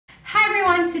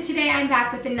so today I'm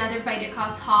back with another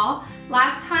Vitacost haul.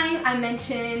 Last time I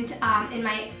mentioned in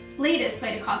my latest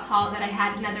Vitacost haul that I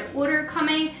had another order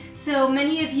coming, so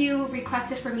many of you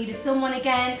requested for me to film one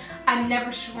again. I'm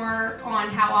never sure on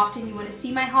how often you want to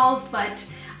see my hauls, but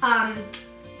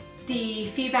the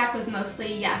feedback was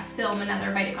mostly yes, film another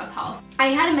Vitacost haul. I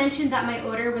had mentioned that my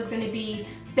order was going to be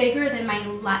bigger than my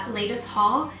latest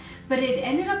haul, but it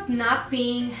ended up not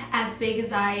being as big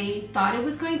as I thought it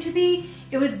was going to be.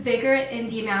 It was bigger in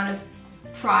the amount of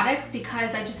products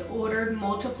because I just ordered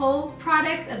multiple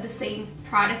products of the same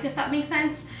product, if that makes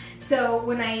sense.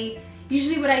 So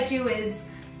usually what I do is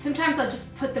sometimes I'll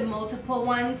just put the multiple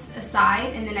ones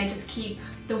aside and then I just keep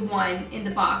the one in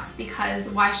the box because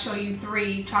why show you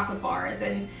 3 chocolate bars?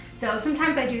 And so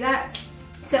sometimes I do that.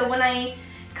 So when I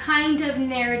kind of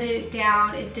narrowed it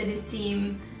down, it didn't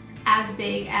seem as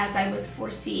big as I was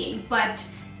foreseeing, but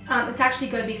it's actually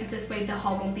good because this way the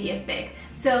haul won't be as big.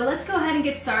 So let's go ahead and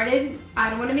get started. I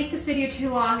don't want to make this video too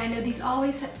long. I know these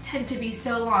always tend to be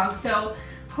so long, so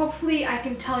hopefully I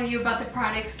can tell you about the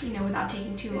products, without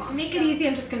taking too long. To make it easy,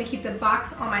 I'm just going to keep the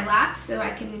box on my lap so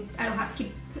I don't have to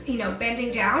keep,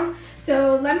 bending down.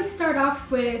 So let me start off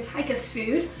with, I guess,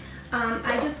 food.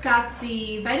 I just got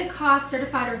the Vitacost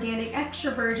Certified Organic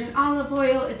Extra Virgin Olive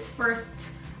Oil. It's first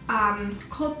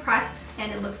cold press,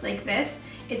 and it looks like this.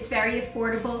 It's very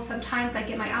affordable. Sometimes I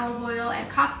get my olive oil at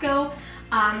Costco,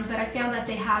 but I found that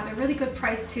they have a really good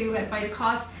price too at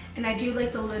Vitacost, and I do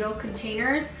like the little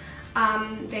containers.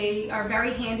 They are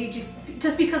very handy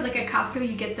just because like at Costco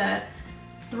you get the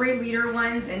 3-liter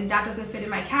ones and that doesn't fit in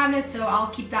my cabinet, so I'll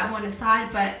keep that one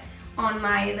aside. But on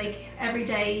my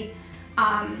everyday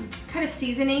kind of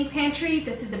seasoning pantry,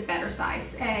 this is a better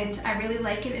size and I really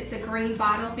like it. It's a green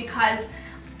bottle because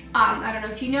I don't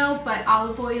know if you know, but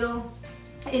olive oil,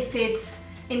 if it's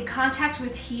in contact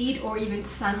with heat or even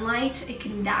sunlight, it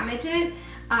can damage it.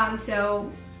 So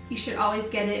you should always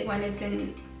get it when it's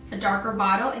in a darker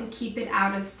bottle and keep it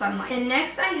out of sunlight. And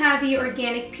next I have the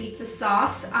organic pizza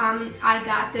sauce. I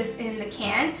got this in the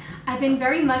can. I've been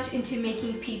very much into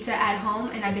making pizza at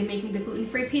home, and I've been making the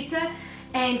gluten-free pizza,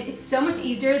 and it's so much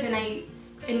easier than I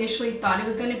initially thought it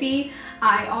was going to be.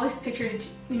 I always pictured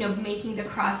it, making the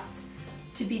crusts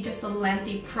to be just a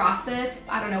lengthy process.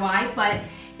 I don't know why, but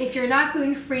if you're not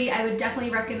gluten-free, I would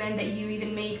definitely recommend that you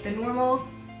even make the normal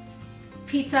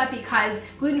pizza because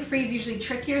gluten-free is usually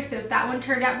trickier. So if that one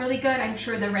turned out really good, I'm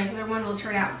sure the regular one will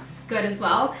turn out good as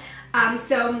well.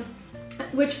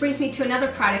 Which brings me to another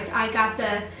product. I got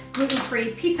the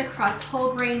gluten-free pizza crust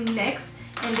whole grain mix,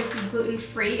 and this is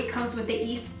gluten-free. It comes with the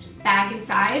yeast bag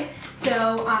inside.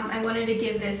 So I wanted to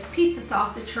give this pizza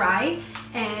sauce a try,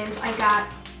 and I got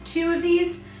 2 of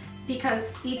these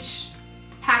because each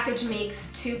package makes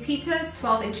 2 pizzas,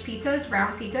 12-inch pizzas,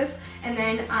 round pizzas, and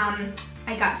then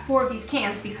I got 4 of these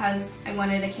cans because I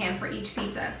wanted a can for each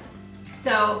pizza.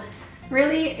 So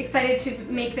really excited to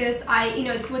make this.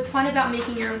 What's fun about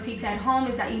making your own pizza at home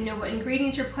is that you know what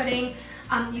ingredients you're putting.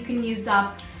 You can use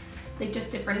up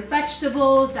just different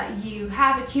vegetables that you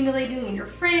have accumulating in your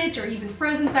fridge or even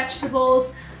frozen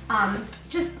vegetables.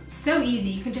 Just so easy.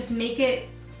 You can just make it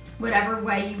whatever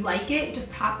way you like it.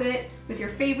 Just top it with your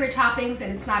favorite toppings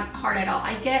and it's not hard at all.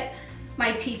 I get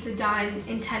my pizza done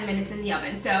in 10 minutes in the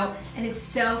oven, and it's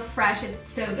so fresh, it's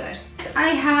so good. I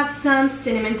have some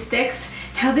cinnamon sticks.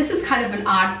 Now this is kind of an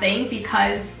odd thing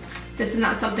because this is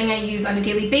not something I use on a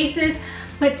daily basis,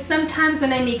 but sometimes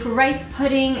when I make rice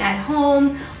pudding at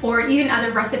home or even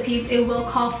other recipes, it will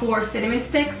call for cinnamon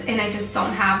sticks and I just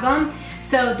don't have them.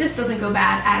 So this doesn't go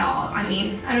bad at all. I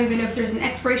mean, I don't even know if there's an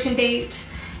expiration date.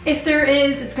 If there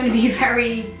is, it's going to be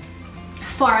very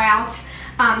far out.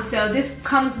 So this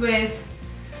comes with,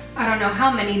 I don't know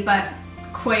how many, but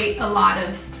quite a lot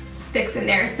of sticks in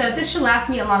there. So this should last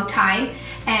me a long time.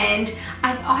 And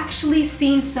I've actually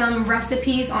seen some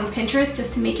recipes on Pinterest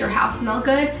just to make your house smell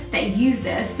good that use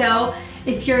this. So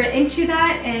if you're into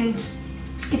that and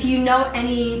if you know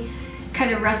any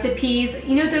kind of recipes,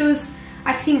 those,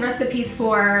 I've seen recipes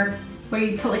for where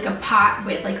you put a pot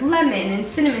with lemon and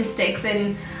cinnamon sticks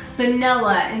and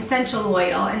vanilla and essential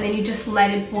oil, and then you just let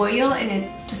it boil and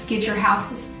it just gives your house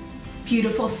this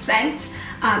beautiful scent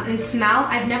and smell.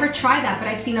 I've never tried that, but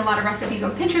I've seen a lot of recipes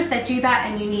on Pinterest that do that,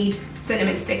 and you need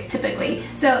cinnamon sticks typically.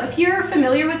 So if you're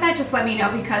familiar with that, just let me know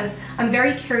because I'm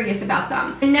very curious about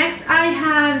them. And next I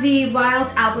have the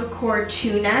wild Albacore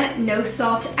tuna, no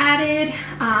salt added.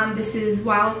 This is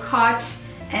wild caught,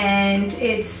 and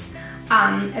it's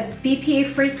a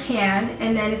BPA-free can,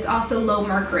 and then it's also low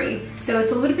mercury. So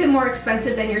it's a little bit more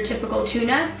expensive than your typical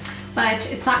tuna,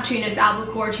 but it's not tuna, it's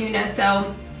albacore tuna.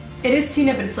 So it is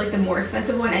tuna, but it's the more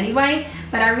expensive one anyway.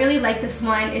 But I really like this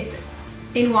one. It's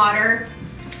in water,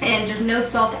 and there's no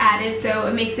salt added, so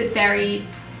it makes it very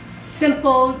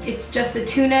simple. It's just the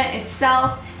tuna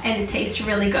itself, and it tastes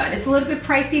really good. It's a little bit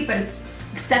pricey, but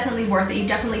it's definitely worth it. You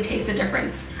definitely taste the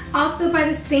difference. Also, by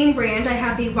the same brand, I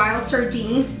have the wild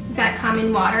sardines that come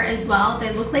in water as well.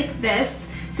 They look like this.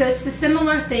 So it's a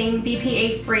similar thing,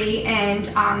 BPA free, and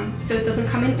so it doesn't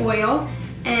come in oil,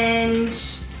 and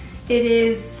it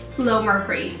is low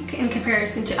mercury in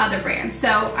comparison to other brands.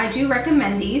 So I do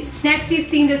recommend these. Next, you've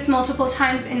seen this multiple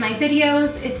times in my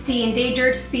videos. It's the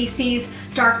Endangered species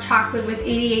dark chocolate with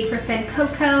 88%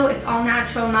 cocoa. It's all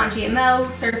natural,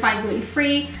 non-GMO, certified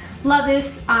gluten-free. Love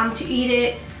this to eat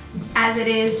it as it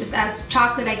is, just as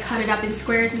chocolate. I cut it up in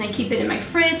squares and I keep it in my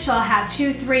fridge. So I'll have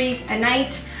 2, 3 a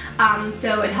night.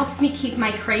 So it helps me keep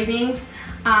my cravings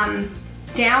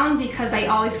down, because I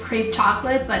always crave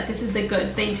chocolate, but this is the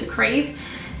good thing to crave.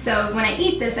 So when I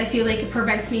eat this, I feel like it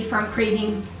prevents me from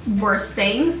craving worse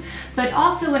things. But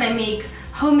also when I make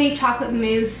homemade chocolate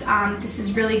mousse, this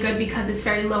is really good because it's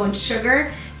very low in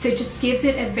sugar. So it just gives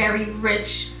it a very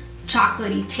rich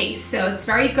chocolatey taste. So it's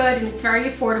very good, and it's very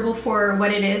affordable for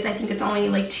what it is. I think it's only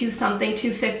like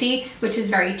 $2.50, which is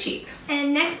very cheap.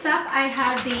 And next up, I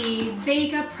have the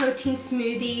Vega protein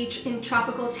smoothie in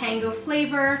tropical tango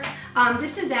flavor.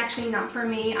 This is actually not for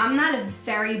me. I'm not a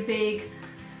very big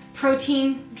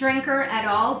protein drinker at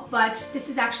all, but this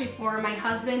is actually for my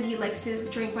husband. He likes to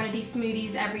drink one of these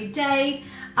smoothies every day.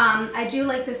 I do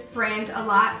like this brand a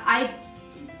lot.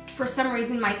 For some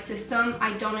reason, my system,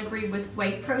 I don't agree with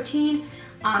whey protein.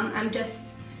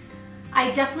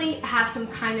 I definitely have some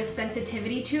kind of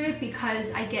sensitivity to it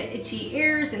because I get itchy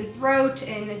ears and throat,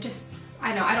 and it just,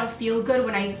 I don't feel good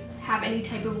when I have any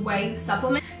type of whey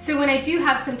supplement. So when I do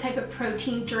have some type of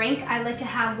protein drink, I like to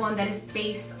have one that is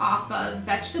based off of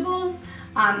vegetables,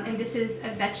 and this is a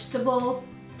vegetable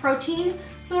protein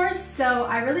source, so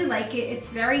I really like it.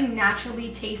 It's very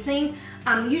naturally tasting.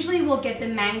 Usually we'll get the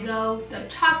mango, the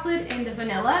chocolate, and the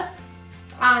vanilla.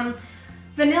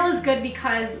 Vanilla is good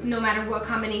because no matter what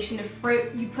combination of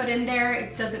fruit you put in there,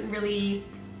 it doesn't really,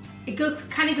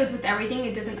 kind of goes with everything.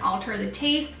 It doesn't alter the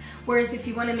taste. Whereas if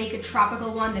you want to make a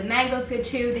tropical one, the mango's good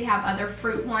too. They have other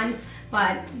fruit ones,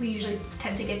 but we usually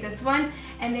tend to get this one.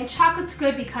 And then chocolate's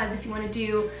good because if you want to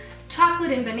do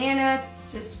chocolate and banana,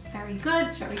 it's just very good.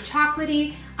 It's very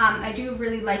chocolatey. I do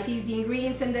really like these. The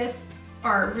ingredients in this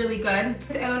are really good.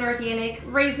 Its own organic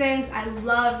raisins. I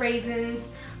love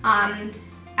raisins.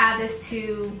 Add this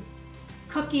to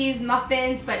cookies,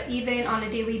 muffins, but even on a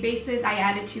daily basis, I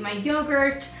add it to my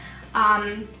yogurt,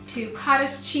 to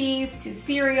cottage cheese, to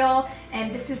cereal,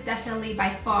 and this is definitely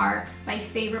by far my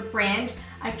favorite brand.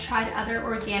 I've tried other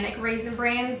organic raisin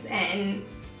brands and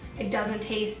it doesn't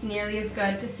taste nearly as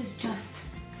good. This is just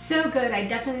so good. I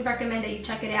definitely recommend that you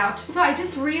check it out. So I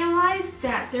just realized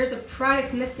that there's a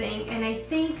product missing, and I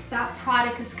think that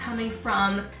product is coming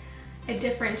from a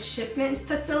different shipment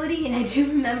facility, and I do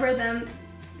remember them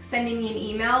sending me an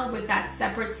email with that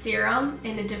separate serum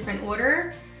in a different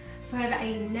order, but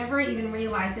I never even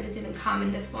realized that it didn't come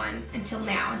in this one until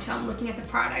now, until I'm looking at the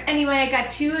product. Anyway, I got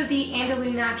 2 of the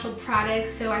Andalou natural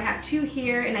products, so I have 2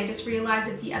 here, and I just realized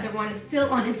that the other one is still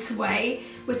on its way,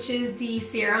 which is the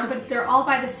serum, but they're all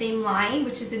by the same line,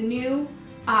 which is a new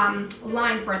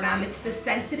line for them. It's the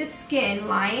sensitive skin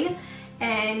line,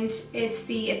 and it's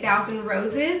the 1,000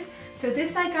 Roses. So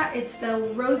this I got, it's the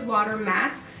Rosewater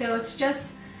mask, so it's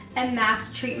just a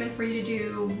mask treatment for you to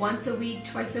do once a week,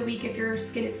 twice a week if your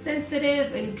skin is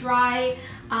sensitive and dry.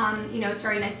 You know, it's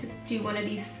very nice to do one of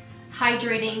these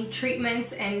hydrating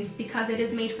treatments, and because it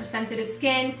is made for sensitive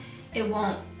skin, it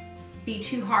won't be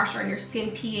too harsh on your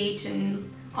skin pH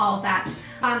and all that.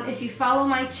 If you follow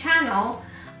my channel,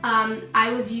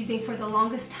 I was using for the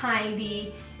longest time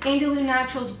the Andalou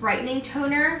Naturals Brightening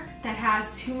Toner that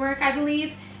has turmeric, I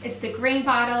believe. It's the green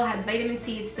bottle, has vitamin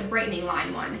C, it's the brightening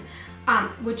line one.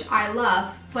 Which I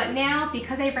love, but now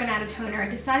because I ran out of toner, I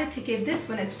decided to give this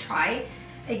one a try.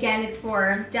 Again, it's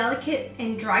for delicate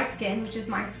and dry skin, which is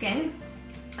my skin.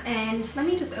 And let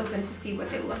me just open to see what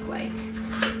they look like.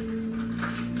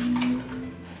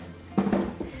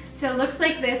 So it looks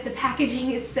like this. The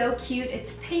packaging is so cute.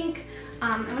 It's pink.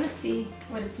 I want to see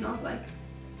what it smells like.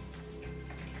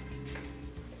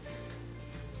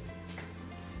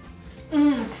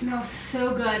 It smells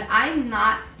so good. I'm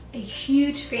not a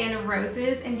huge fan of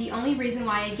roses, and the only reason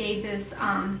why I gave this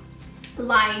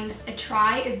line a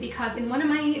try is because in one of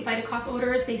my Vitacost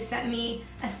orders they sent me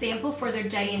a sample for their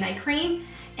day and night cream,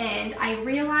 and I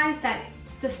realized that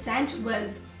the scent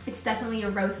it's definitely a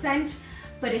rose scent,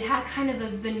 but it had kind of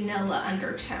a vanilla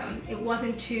undertone. It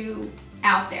wasn't too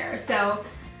out there, so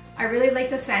I really like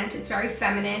the scent. It's very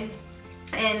feminine.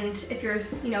 And if you're,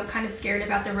 kind of scared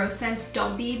about the rose scent,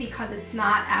 don't be, because it's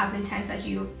not as intense as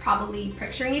you're probably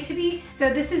picturing it to be.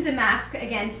 So this is the mask.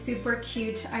 Again, super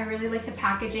cute. I really like the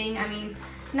packaging. I mean,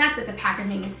 not that the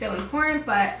packaging is so important,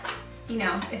 but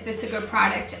if it's a good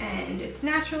product and it's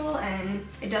natural and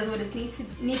it does what it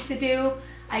needs to do,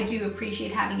 I do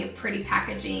appreciate having a pretty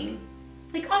packaging,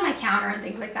 like on my counter and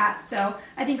things like that. So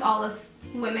I think all us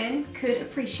women could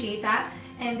appreciate that.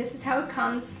 And this is how it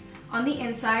comes on the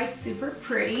inside, super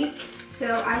pretty. So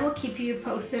I will keep you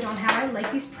posted on how I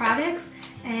like these products.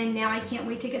 And now I can't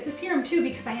wait to get the serum too,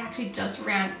 because I actually just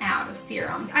ran out of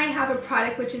serum. I have a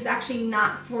product which is actually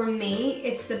not for me.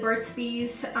 It's the Burt's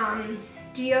Bees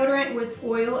deodorant with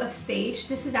oil of sage.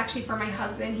 This is actually for my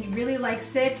husband. He really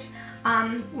likes it.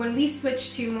 When we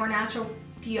switch to more natural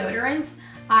deodorants,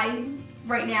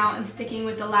 right now I'm sticking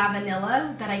with the La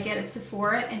Vanilla that I get at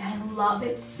Sephora, and I love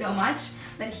it so much.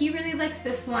 But he really likes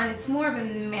this one. It's more of a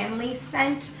manly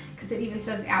scent because it even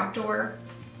says outdoor.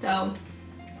 So,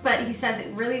 but he says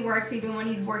it really works even when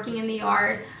he's working in the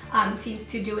yard. Seems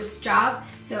to do its job.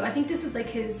 So I think this is like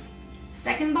his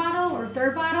second bottle or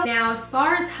third bottle. Now, as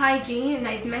far as hygiene, and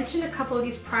I've mentioned a couple of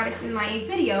these products in my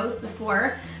videos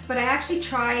before, but I'm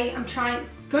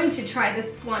going to try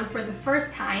this one for the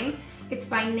first time. It's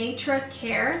by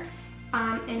Natracare,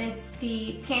 and it's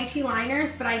the panty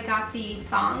liners, but I got the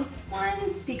Thongs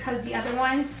ones because the other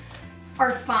ones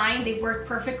are fine. They work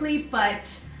perfectly,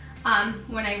 but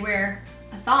when I wear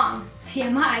a thong,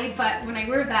 TMI, but when I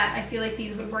wear that, I feel like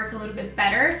these would work a little bit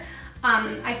better.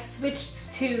 I've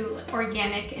switched to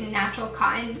organic and natural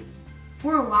cotton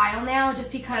for a while now,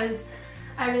 just because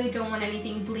I really don't want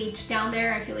anything bleached down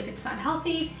there. I feel like it's not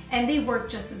healthy, and they work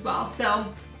just as well.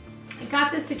 So I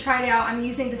got this to try it out. I'm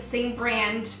using the same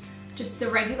brand, just the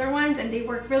regular ones, and they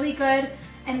work really good.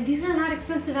 And these are not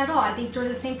expensive at all. I think they're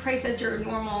the same price as your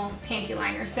normal panty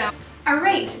liner. So, all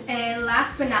right, and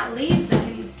last but not least, I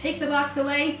can take the box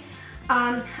away.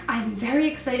 I'm very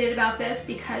excited about this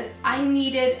because I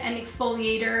needed an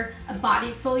exfoliator, a body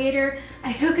exfoliator.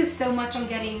 I focus so much on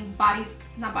getting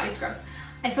not body scrubs.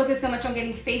 I focus so much on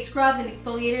getting face scrubs and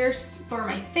exfoliators for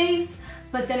my face,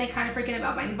 but then I kind of forget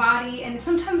about my body, and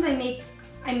sometimes I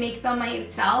make them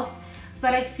myself,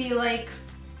 but I feel like,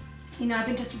 I've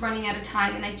been just running out of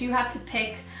time, and I do have to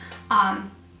pick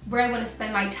where I want to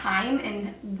spend my time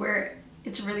and where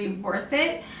it's really worth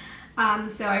it.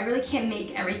 So I really can't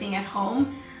make everything at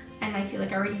home, and I feel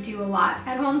like I already do a lot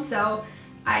at home, so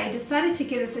I decided to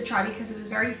give this a try because it was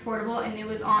very affordable, and it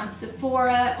was on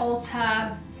Sephora,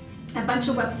 Ulta, a bunch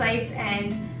of websites,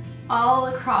 and all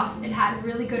across it had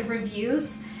really good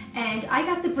reviews. And I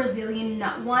got the Brazilian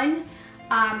nut one.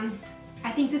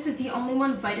 I think this is the only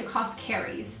one Vitacost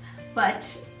carries,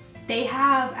 but they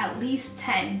have at least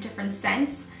 10 different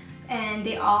scents, and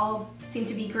they all seem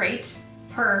to be great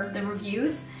per the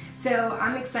reviews. So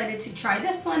I'm excited to try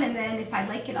this one, and then if I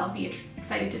like it, I'll be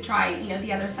excited to try,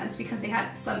 the other scents because they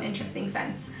had some interesting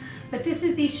scents. But this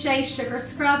is the Shea Sugar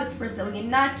Scrub. It's Brazilian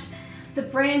nut. The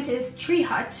brand is Tree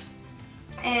Hut,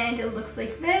 and it looks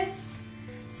like this.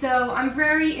 So I'm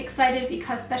very excited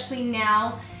because especially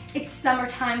now it's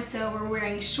summertime, so we're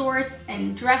wearing shorts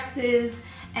and dresses,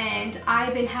 and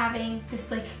I've been having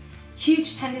this like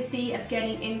huge tendency of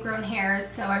getting ingrown hairs,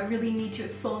 so I really need to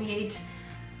exfoliate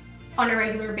on a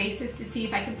regular basis to see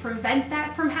if I can prevent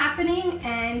that from happening.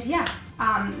 And yeah,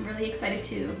 I'm really excited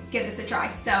to give this a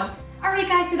try. So alright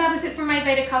guys, so that was it for my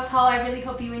Vitacost haul. I really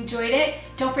hope you enjoyed it.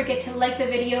 Don't forget to like the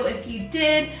video if you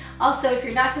did. Also, if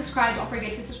you're not subscribed, don't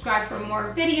forget to subscribe for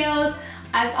more videos.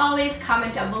 As always,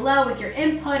 comment down below with your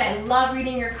input. I love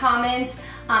reading your comments.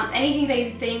 Anything that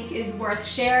you think is worth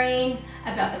sharing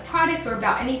about the products or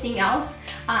about anything else,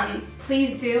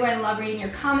 please do. I love reading your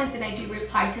comments, and I do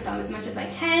reply to them as much as I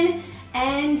can.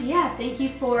 And yeah, thank you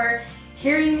for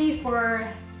hearing me for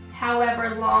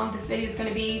however long this video is going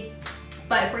to be,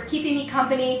 but for keeping me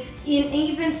company, and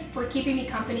even for keeping me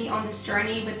company on this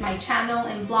journey with my channel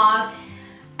and blog.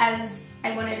 As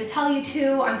I wanted to tell you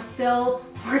too, I'm still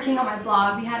working on my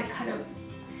blog. We had a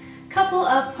couple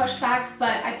of pushbacks,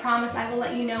 but I promise I will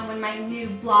let you know when my new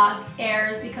blog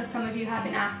airs, because some of you have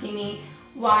been asking me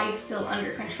why it's still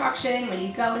under construction when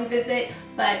you go and visit,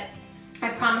 but I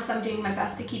promise I'm doing my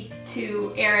best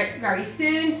to air it very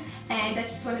soon, and I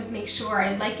just wanted to make sure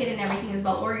I like it and everything is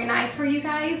well organized for you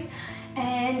guys.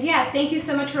 And yeah, thank you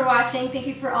so much for watching. Thank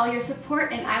you for all your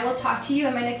support, and I will talk to you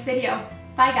in my next video.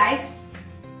 Bye guys.